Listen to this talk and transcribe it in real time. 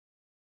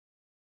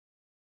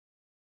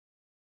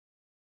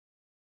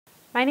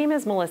My name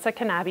is Melissa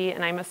Knabe,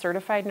 and I'm a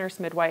certified nurse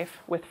midwife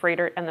with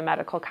Froedtert and the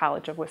Medical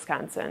College of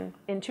Wisconsin.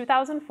 In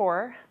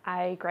 2004,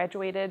 I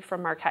graduated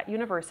from Marquette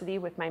University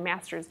with my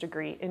master's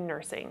degree in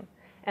nursing,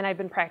 and I've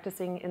been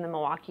practicing in the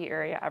Milwaukee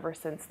area ever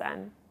since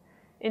then.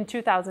 In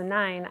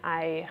 2009,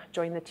 I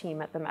joined the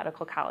team at the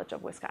Medical College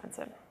of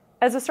Wisconsin.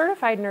 As a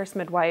certified nurse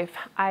midwife,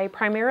 I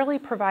primarily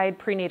provide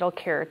prenatal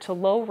care to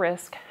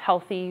low-risk,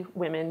 healthy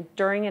women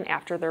during and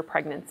after their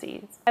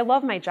pregnancies. I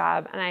love my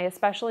job, and I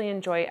especially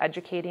enjoy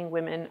educating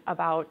women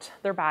about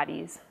their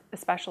bodies,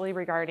 especially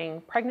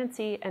regarding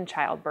pregnancy and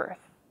childbirth.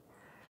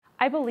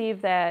 I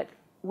believe that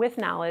with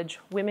knowledge,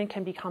 women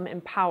can become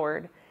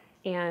empowered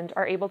and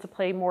are able to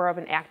play more of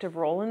an active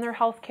role in their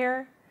health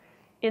care.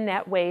 In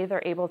that way,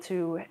 they're able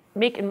to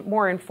make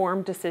more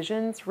informed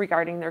decisions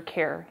regarding their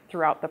care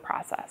throughout the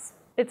process.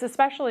 It's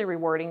especially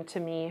rewarding to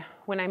me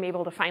when I'm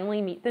able to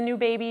finally meet the new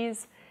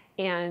babies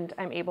and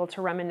I'm able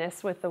to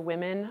reminisce with the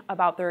women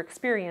about their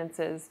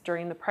experiences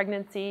during the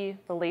pregnancy,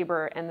 the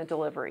labor, and the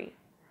delivery.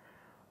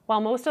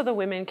 While most of the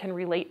women can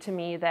relate to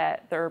me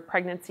that their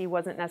pregnancy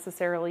wasn't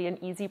necessarily an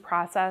easy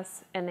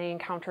process and they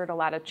encountered a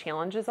lot of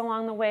challenges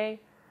along the way,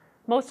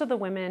 most of the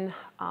women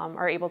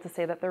are able to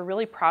say that they're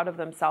really proud of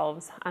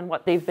themselves on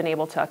what they've been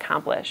able to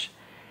accomplish.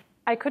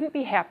 I couldn't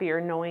be happier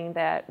knowing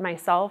that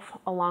myself,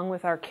 along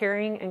with our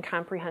caring and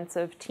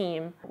comprehensive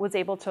team, was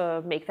able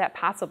to make that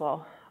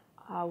possible.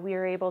 We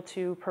are able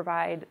to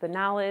provide the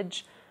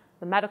knowledge,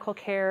 the medical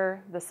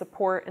care, the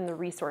support, and the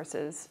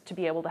resources to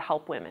be able to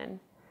help women.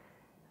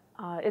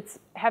 It's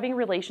having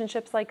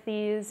relationships like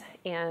these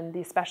and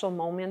these special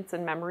moments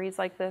and memories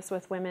like this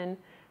with women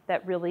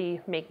that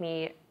really make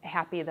me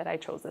happy that I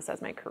chose this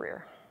as my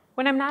career.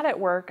 When I'm not at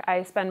work,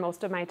 I spend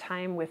most of my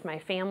time with my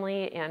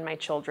family and my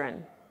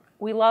children.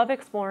 We love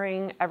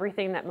exploring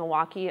everything that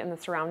Milwaukee and the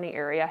surrounding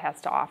area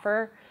has to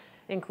offer,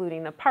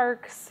 including the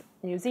parks,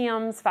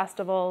 museums,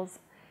 festivals,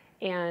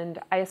 and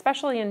I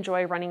especially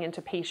enjoy running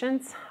into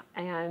patients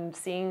and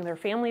seeing their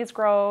families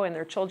grow and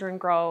their children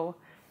grow.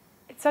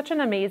 It's such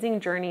an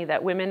amazing journey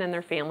that women and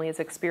their families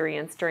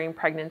experience during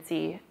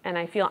pregnancy, and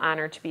I feel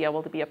honored to be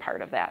able to be a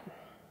part of that.